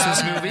is a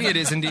Christmas movie. It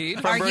is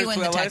indeed. Arguing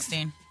the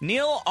texting.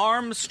 Neil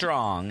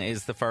Armstrong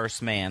is the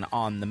first man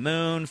on the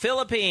moon.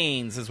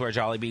 Philippines is where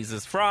Jollibees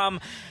is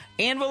from.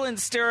 Anvil and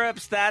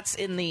Stirrups, that's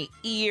in the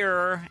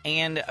ear.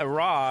 And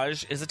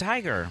Raj is a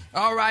tiger.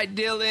 All right,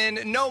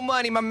 Dylan. No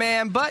money, my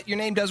man, but your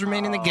name does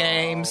remain in the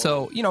game.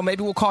 So,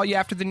 maybe we'll call you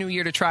after the new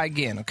year to try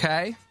again,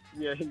 okay?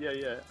 Yeah.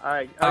 All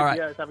right. All right.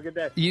 You guys have a good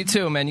day. You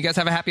too, man. You guys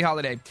have a happy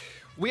holiday.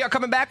 We are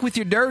coming back with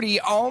your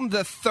dirty on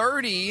the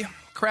 30.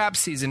 Crab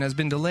season has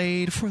been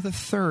delayed for the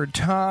third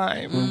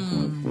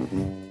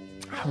time.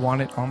 I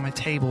want it on my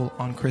table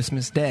on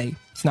Christmas Day.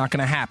 It's not going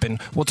to happen.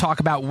 We'll talk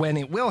about when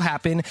it will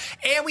happen.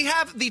 And we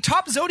have the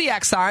top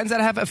zodiac signs that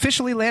have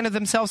officially landed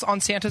themselves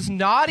on Santa's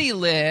naughty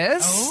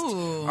list.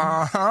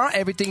 Oh.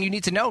 Everything you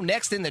need to know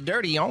next in the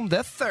dirty on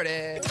the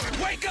 30.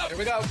 Wake up! Here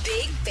we go.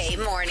 Big Bay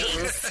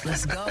Mornings.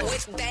 Let's go.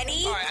 With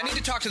Benny, All right, I need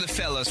to talk to the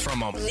fellas for a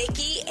moment.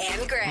 Nikki,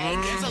 and Greg.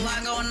 There's a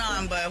lot going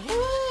on, but woo.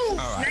 All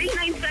right.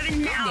 99.7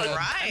 now.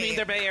 Right. I mean,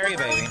 they're Bay Area,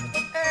 baby.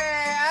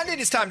 And it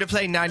is time to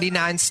play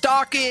 99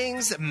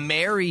 Stockings.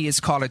 Mary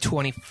is caller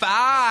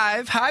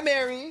 25. Hi,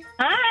 Mary.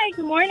 Hi,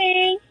 good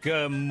morning.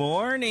 Good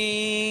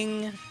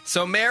morning.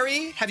 So,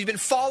 Mary, have you been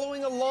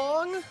following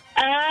along?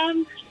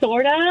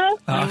 Sort of.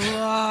 You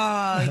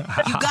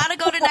got to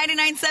go to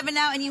 99.7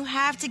 now, and you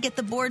have to get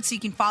the board so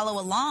you can follow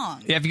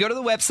along. Yeah, if you go to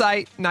the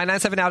website,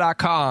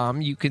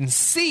 997now.com, you can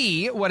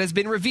see what has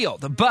been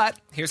revealed. But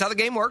here's how the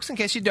game works, in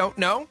case you don't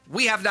know.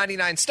 We have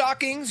 99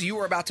 stockings. You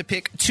are about to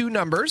pick 2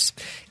 numbers.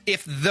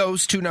 If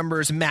those 2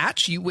 numbers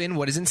match, you win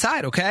what is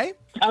inside, okay?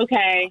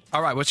 Okay.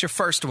 All right, what's your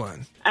first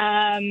one?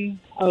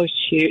 Oh,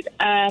 shoot.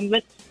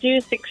 Let's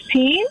do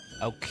 16.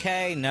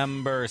 Okay,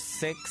 number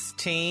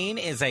 16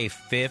 is a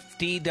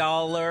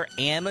 $50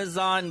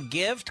 Amazon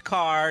gift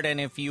card. And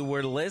if you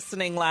were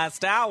listening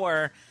last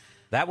hour,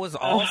 that was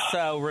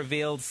also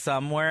revealed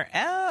somewhere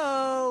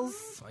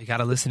else. You got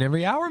to listen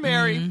every hour,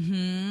 Mary.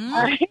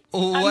 All right.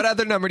 What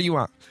other number do you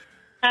want?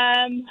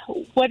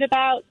 What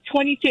about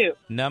 22?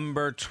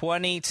 Number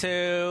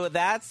 22,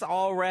 that's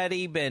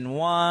already been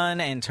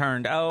won and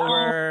turned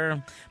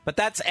over. But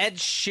that's Ed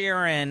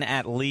Sheeran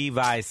at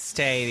Levi's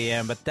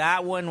Stadium. But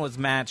that one was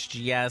matched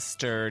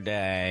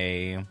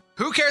yesterday.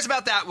 Who cares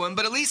about that one?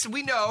 But at least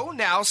we know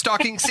now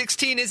stocking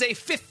 16 is a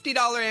 $50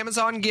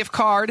 Amazon gift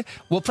card.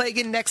 We'll play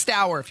again next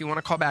hour if you want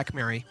to call back,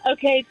 Mary.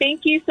 Okay,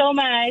 thank you so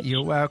much.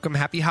 You're welcome.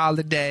 Happy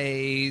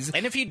holidays.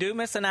 And if you do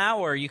miss an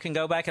hour, you can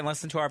go back and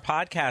listen to our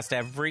podcast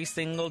every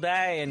single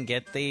day and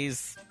get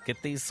these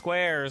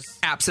squares.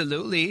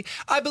 Absolutely.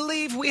 I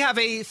believe we have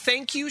a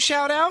thank you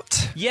shout out.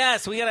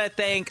 Yes, we got to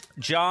thank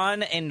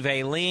John and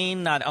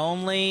Valine. Not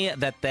only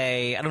that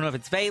I don't know if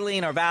it's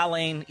Valine or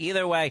Valine,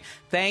 either way,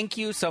 thank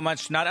you so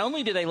much. Not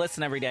only do they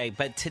listen every day,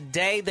 but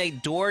today they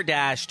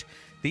DoorDashed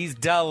these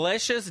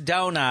delicious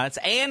donuts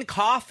and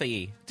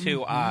coffee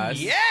to us.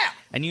 Yeah.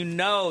 And you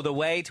know the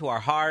way to our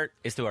heart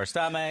is through our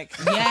stomach.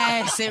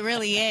 Yes, it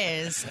really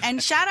is.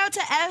 And shout out to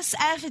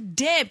SF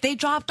Dip. They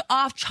dropped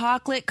off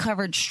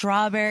chocolate-covered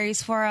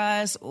strawberries for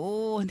us.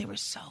 Oh, and they were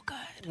so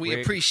good.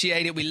 We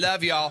appreciate it. We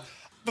love y'all.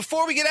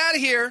 Before we get out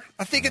of here,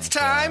 I think it's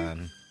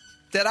time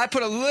that I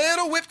put a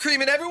little whipped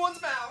cream in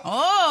everyone's mouth.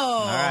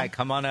 Oh. All right,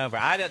 come on over.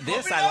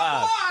 This I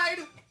love.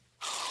 Wide.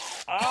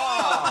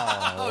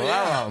 Oh,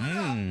 wow.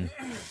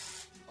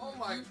 Oh,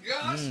 my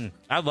gosh.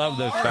 I love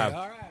this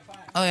stuff.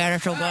 Oh, yeah,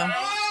 that's so good.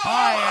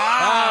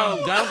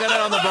 Oh, don't get it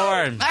on the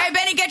board. All right,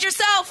 Benny, get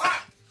yourself.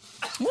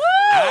 Woo!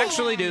 I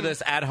actually do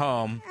this at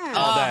home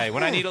all day.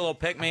 When I need a little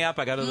pick-me-up,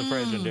 I go to the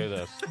fridge and do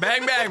this.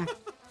 Bang, bang.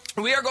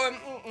 We are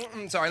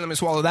going... Sorry, let me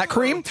swallow that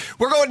cream.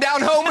 We're going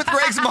down home with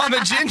Greg's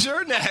Mama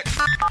Ginger next.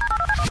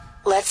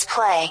 Let's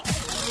play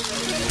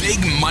Big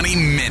Money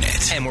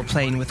Minute. And we're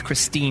playing with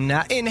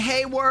Christina in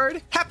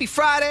Hayward. Happy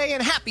Friday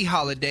and happy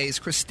holidays,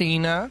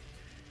 Christina.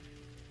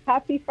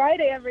 Happy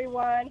Friday,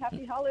 everyone.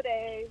 Happy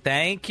holidays.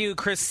 Thank you,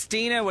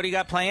 Christina. What do you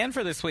got planned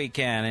for this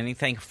weekend?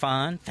 Anything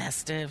fun,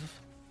 festive?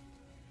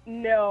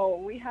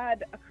 No, we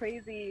had a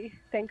crazy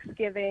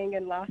Thanksgiving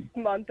in last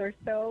month or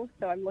so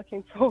I'm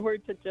looking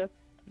forward to just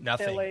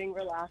chilling,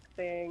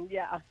 relaxing.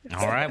 Yeah.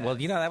 All right. Well,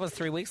 that was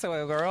 3 weeks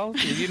ago, girl.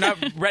 You're not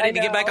ready to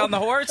get back on the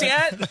horse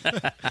yet?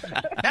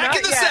 Back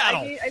in the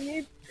saddle.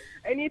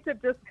 I need to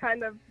just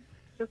kind of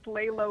just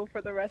lay low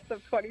for the rest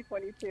of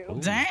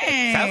 2022.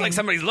 Dang. Sounds like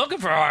somebody's looking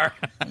for her.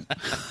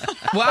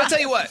 Well, I'll tell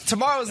you what.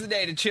 Tomorrow's the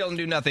day to chill and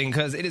do nothing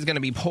because it is going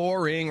to be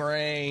pouring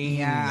rain.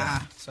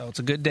 Yeah. So it's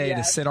a good day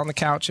to sit on the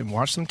couch and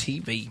watch some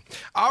TV.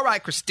 All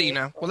right,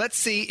 Christina. Well, let's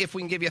see if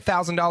we can give you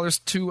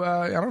 $1,000 to,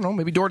 I don't know,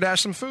 maybe DoorDash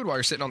some food while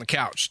you're sitting on the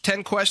couch.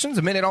 10 questions,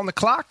 a minute on the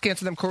clock.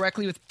 Answer them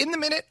correctly within the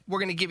minute. We're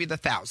going to give you the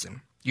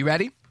 $1,000. You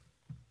ready?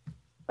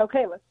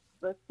 Okay,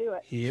 let's do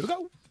it. Here we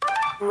go.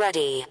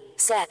 Ready,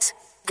 set,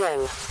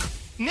 go.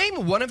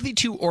 Name one of the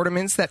two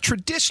ornaments that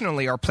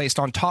traditionally are placed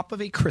on top of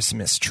a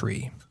Christmas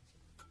tree.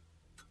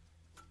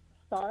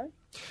 Star?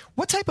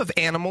 What type of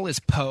animal is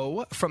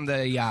Po from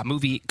the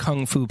movie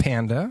Kung Fu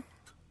Panda?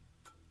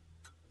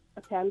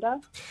 A panda?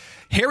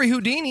 Harry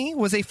Houdini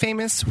was a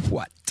famous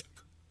what?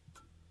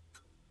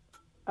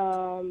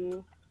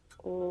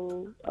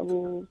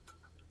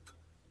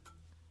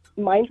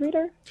 Mind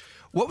reader?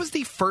 What was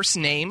the first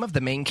name of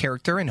the main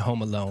character in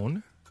Home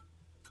Alone?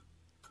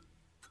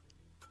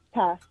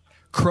 Pass.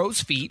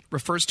 Crow's feet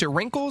refers to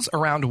wrinkles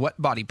around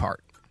what body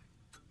part?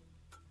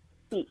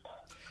 Feet.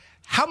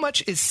 How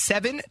much is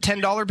 7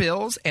 $10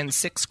 bills and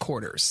 6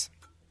 quarters?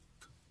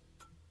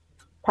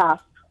 Pass.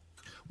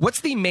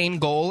 What's the main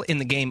goal in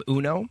the game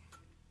Uno?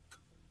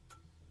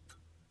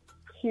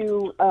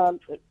 To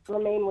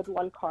remain with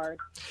one card.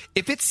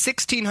 If it's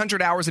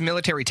 1,600 hours of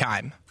military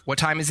time, what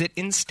time is it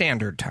in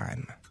standard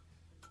time?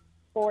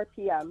 4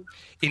 p.m.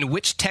 In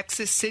which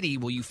Texas city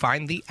will you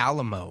find the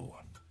Alamo?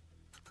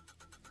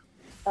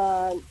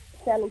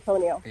 San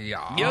Antonio.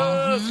 Yeah.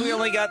 Yes, we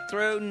only got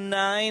through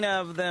 9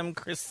 of them,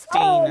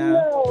 Christina. Oh,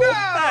 no.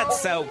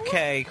 That's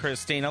okay,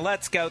 Christina.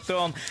 Let's go through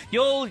them.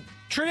 You'll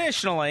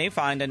traditionally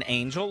find an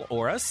angel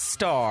or a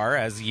star,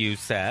 as you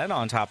said,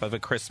 on top of a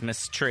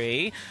Christmas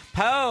tree.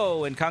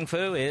 Po in Kung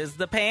Fu is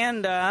the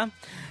panda.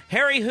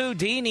 Harry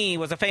Houdini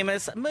was a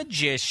famous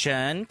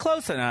magician.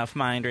 Close enough,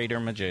 mind reader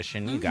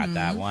magician. You got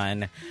that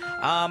one.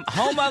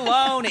 Home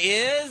Alone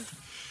is...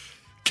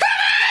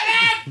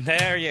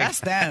 There you go. That's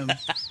them.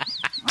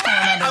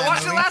 I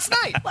watched it last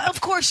night. Well,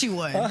 of course you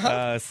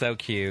would. So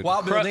cute.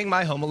 While building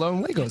my Home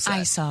Alone Lego set.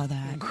 I saw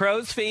that.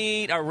 Crow's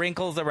feet are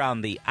wrinkles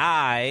around the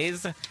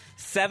eyes.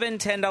 7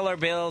 $10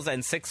 bills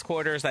and 6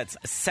 quarters. That's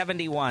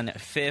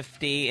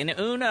 $71.50. In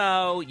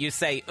Uno, you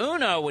say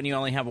Uno when you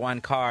only have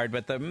one card,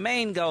 but the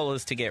main goal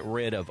is to get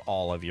rid of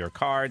all of your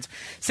cards.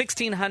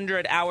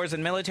 1,600 hours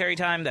in military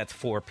time. That's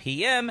 4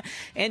 p.m.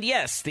 And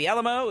yes, the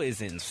Alamo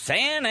is in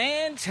San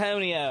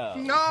Antonio.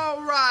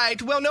 All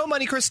right. Well, no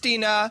money,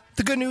 Christina.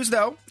 The good news,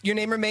 though, your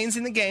name remains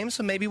in the game,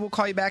 so maybe we'll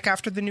call you back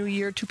after the new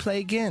year to play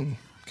again.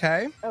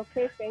 Okay?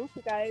 Okay, thank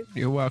you, guys.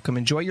 You're welcome.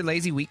 Enjoy your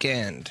lazy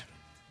weekend.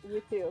 You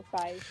too.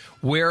 Bye.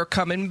 We're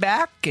coming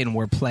back, and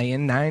we're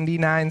playing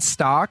 99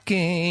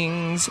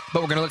 Stockings.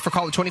 But we're going to look for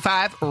caller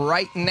 25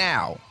 right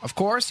now. Of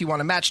course, you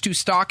want to match 2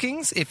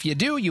 stockings. If you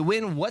do, you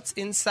win What's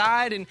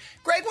Inside. And,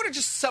 Greg, what are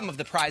just some of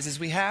the prizes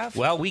we have?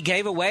 Well, we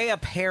gave away a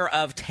pair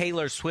of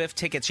Taylor Swift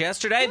tickets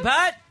yesterday,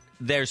 but...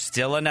 there's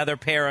still another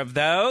pair of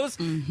those.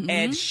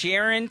 Ed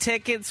Sheeran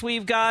tickets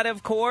we've got,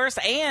 of course.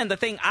 And the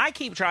thing I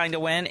keep trying to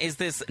win is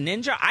this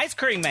Ninja ice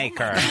cream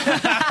maker.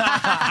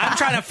 I'm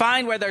trying to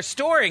find where they're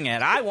storing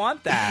it. I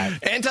want that.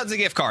 And tons of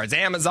gift cards.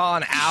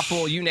 Amazon,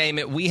 Apple, you name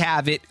it. We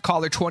have it.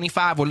 Caller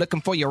 25. We're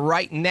looking for you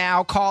right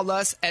now. Call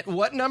us at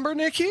what number,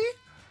 Nikki?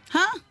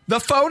 Huh? The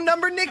phone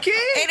number, Nikki?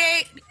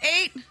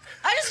 888.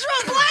 I just drew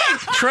a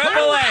blank.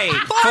 888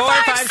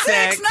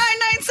 456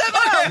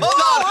 9970.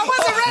 Oh, I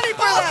wasn't ready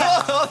for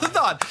that. Hold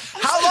on.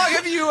 How long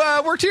have you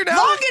worked here now?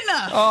 Long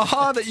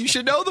enough. That you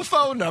should know the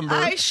phone number.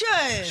 I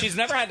should. She's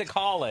never had to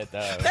call it,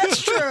 though.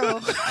 That's true.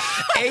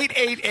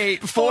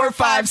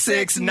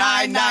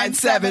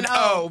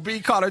 888-456-9970. Be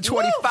caller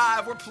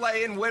 25. We're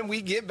playing when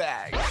we get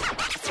back.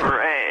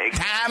 Greg.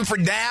 Time for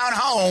Down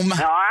Home. All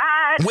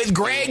right. With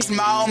Greg's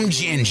mom,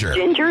 Ginger.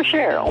 Ginger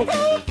Cheryl.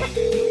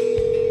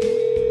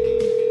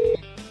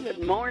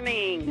 Good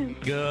morning.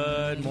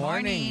 Good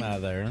morning,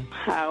 Mother.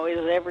 How is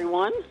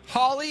everyone?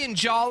 Holly and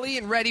jolly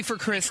and ready for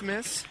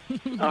Christmas.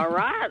 All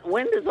right.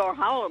 When does our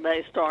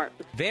holiday start?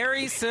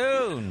 Very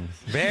soon.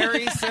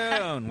 Very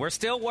soon. We're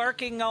still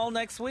working all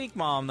next week,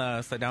 Mom,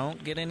 though, so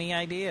don't get any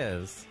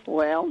ideas.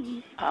 Well,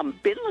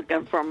 I've been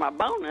looking for my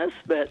bonus,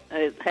 but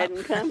it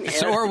hadn't come yet.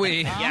 So are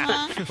we.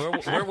 Yeah,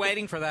 we're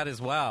waiting for that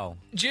as well.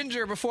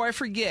 Ginger, before I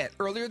forget,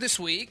 earlier this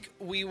week,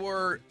 we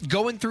were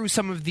going through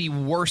some of the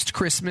worst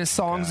Christmas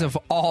songs of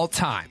all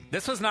time.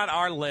 This was not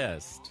our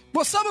list.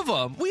 Well, some of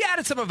them. We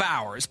added some of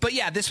ours. But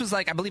yeah, this was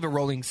like, I believe, a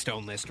Rolling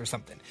Stone list or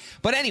something.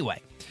 But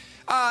anyway,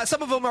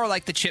 some of them are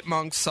like the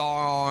Chipmunks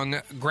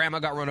song, Grandma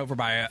Got Run Over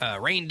by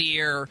a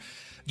Reindeer.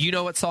 You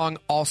know what song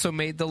also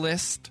made the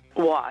list?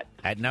 What?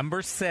 At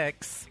number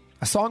 6.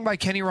 A song by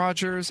Kenny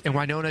Rogers and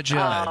Winona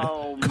Judd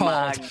called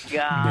my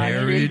God.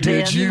 Mary,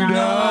 Did You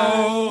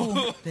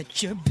Know?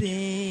 That your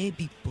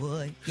baby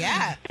boy.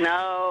 Yeah.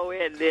 No,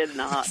 it did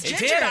not. It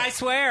did, I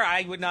swear.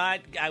 I would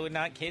not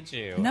kid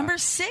you. Number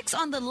 6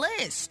 on the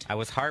list. I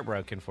was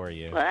heartbroken for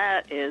you.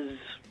 That is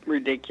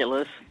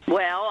ridiculous.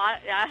 Well,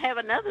 I have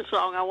another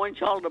song I want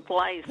y'all to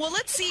play. Well,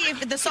 let's see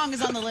if the song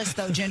is on the list,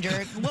 though,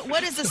 Ginger.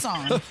 What is the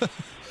song?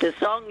 The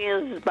song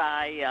is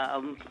by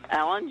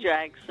Alan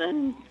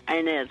Jackson,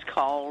 and it's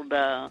called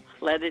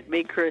Let It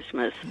Be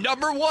Christmas.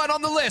 Number 1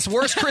 on the list.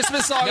 Worst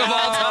Christmas song of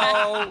all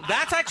time.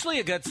 That's actually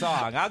a good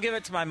song. I'll give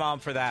it to my mom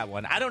for that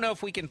one. I don't know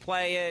if we can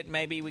play it.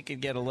 Maybe we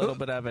could get a little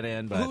bit of it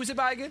in. But who's it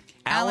by again?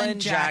 Alan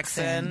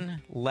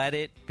Jackson, Let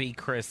It Be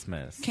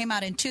Christmas. Came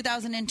out in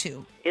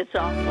 2002. It's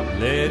awesome.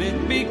 Let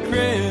it be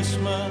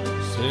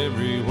Christmas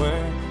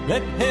everywhere.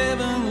 Let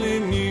heavenly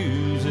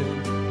music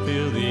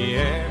fill the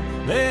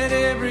air. Let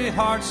every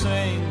heart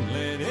sing.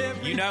 Let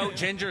every You know,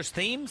 Ginger's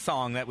theme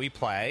song that we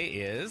play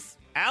is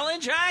Alan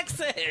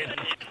Jackson.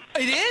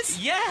 It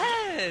is?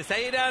 Yes.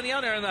 Hey, down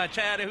yonder in the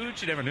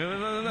Chattahoochee. Never knew.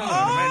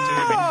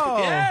 Oh.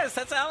 Yes,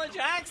 that's Alan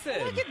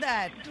Jackson. Look at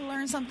that.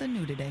 Learn something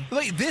new today.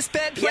 Look, this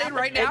band playing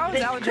right now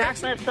is Alan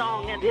Jackson.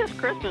 This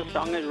Christmas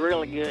song is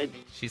really good.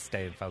 She's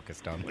staying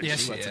focused on what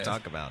Yes, she wants is. to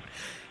talk about.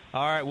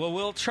 All right, well,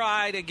 we'll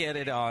try to get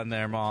it on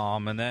there,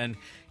 Mom. And then,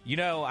 you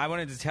know, I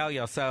wanted to tell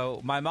you,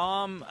 so my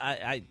mom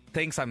I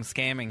thinks I'm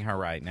scamming her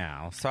right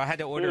now. So I had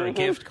to order a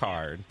gift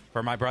card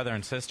for my brother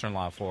and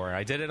sister-in-law for her.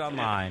 I did it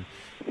online.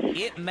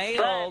 It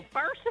mailed...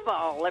 But first of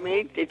all, let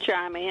me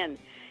chime in.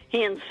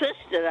 He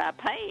insisted I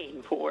pay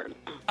him for it.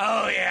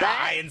 Oh, yeah,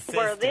 That's I insisted.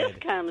 where this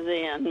comes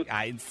in.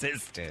 I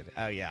insisted.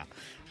 Oh, yeah.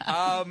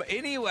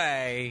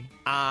 Anyway,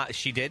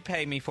 she did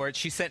pay me for it.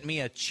 She sent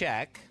me a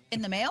check.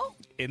 In the mail?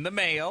 In the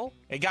mail.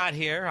 It got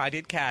here. I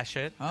did cash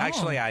it. Oh.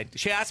 Actually,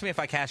 she asked me if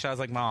I cashed it. I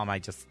was like, Mom, I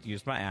just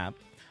used my app.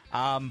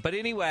 But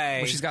anyway.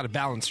 Well, she's got a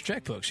balanced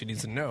checkbook. She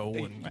needs to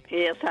know.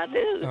 Yes, I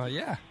do.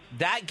 Yeah.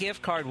 That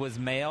gift card was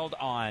mailed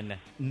on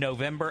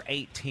November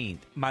 18th.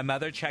 My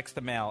mother checks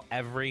the mail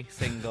every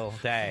single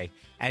day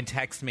and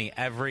texts me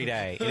every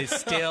day. It is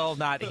still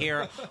not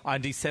here on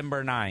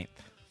December 9th.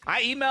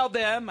 I emailed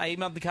them. I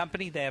emailed the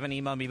company. They haven't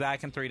emailed me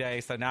back in 3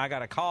 days, so now I got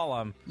to call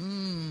them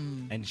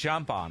and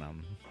jump on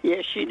them.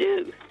 Yes, you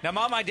do. Now,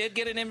 Mom, I did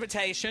get an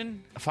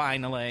invitation,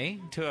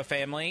 finally, to a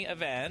family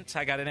event.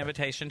 I got an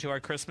invitation to our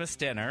Christmas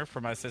dinner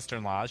for my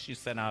sister-in-law. She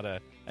sent out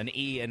an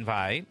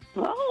e-invite.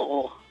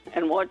 Oh,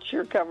 and what's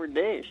your covered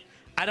dish?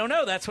 I don't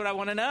know. That's what I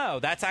want to know.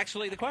 That's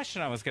actually the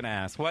question I was going to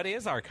ask. What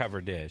is our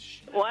covered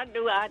dish? What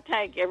do I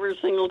take every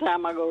single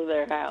time I go to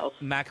their house?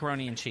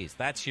 Macaroni and cheese.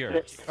 That's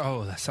yours.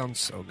 Oh, that sounds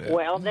so good.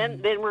 Well,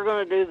 then we're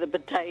going to do the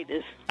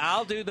potatoes.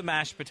 I'll do the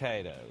mashed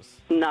potatoes.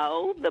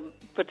 No, the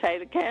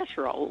potato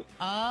casserole.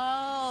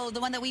 Oh,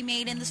 the one that we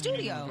made in the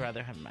studio. I'd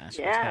rather have mashed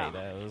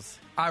potatoes.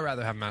 I'd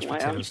rather have mashed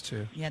potatoes,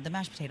 too. Yeah, the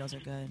mashed potatoes are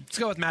good. Let's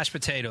go with mashed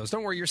potatoes.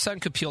 Don't worry, your son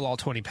could peel all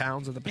 20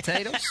 pounds of the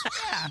potatoes.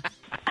 Yeah.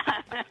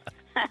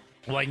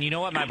 Well, and you know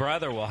what my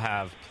brother will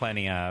have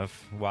plenty of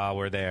while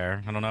we're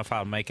there? I don't know if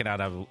I'll make it out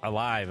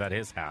alive at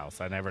his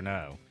house. I never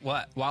know.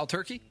 What, wild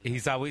turkey?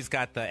 He's always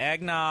got the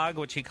eggnog,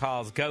 which he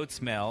calls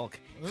goat's milk,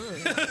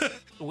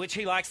 which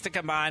he likes to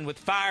combine with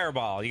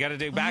Fireball. You got to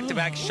do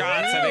back-to-back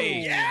shots of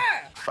each. Yeah!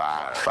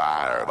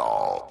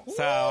 Fireball.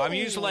 So I'm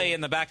usually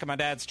in the back of my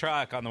dad's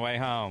truck on the way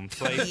home.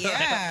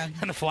 Yeah.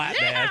 In the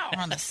flatbed. Yeah.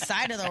 On the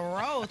side of the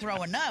road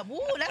throwing up.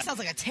 Ooh, that sounds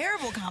like a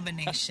terrible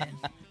combination.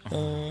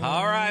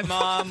 All right,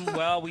 Mom.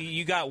 Well,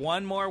 you got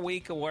one more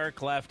week of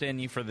work left in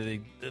you for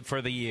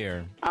the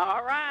year.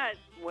 All right.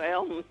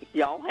 Well,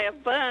 y'all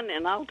have fun,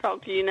 and I'll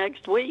talk to you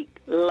next week.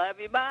 Love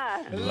you,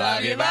 bye.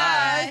 Love you,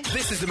 bye.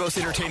 This is the most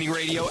entertaining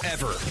radio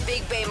ever.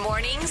 Big Bay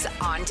Mornings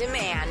on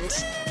demand.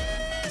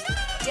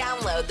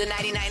 Download the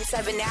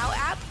 99.7 Now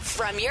app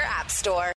from your app store.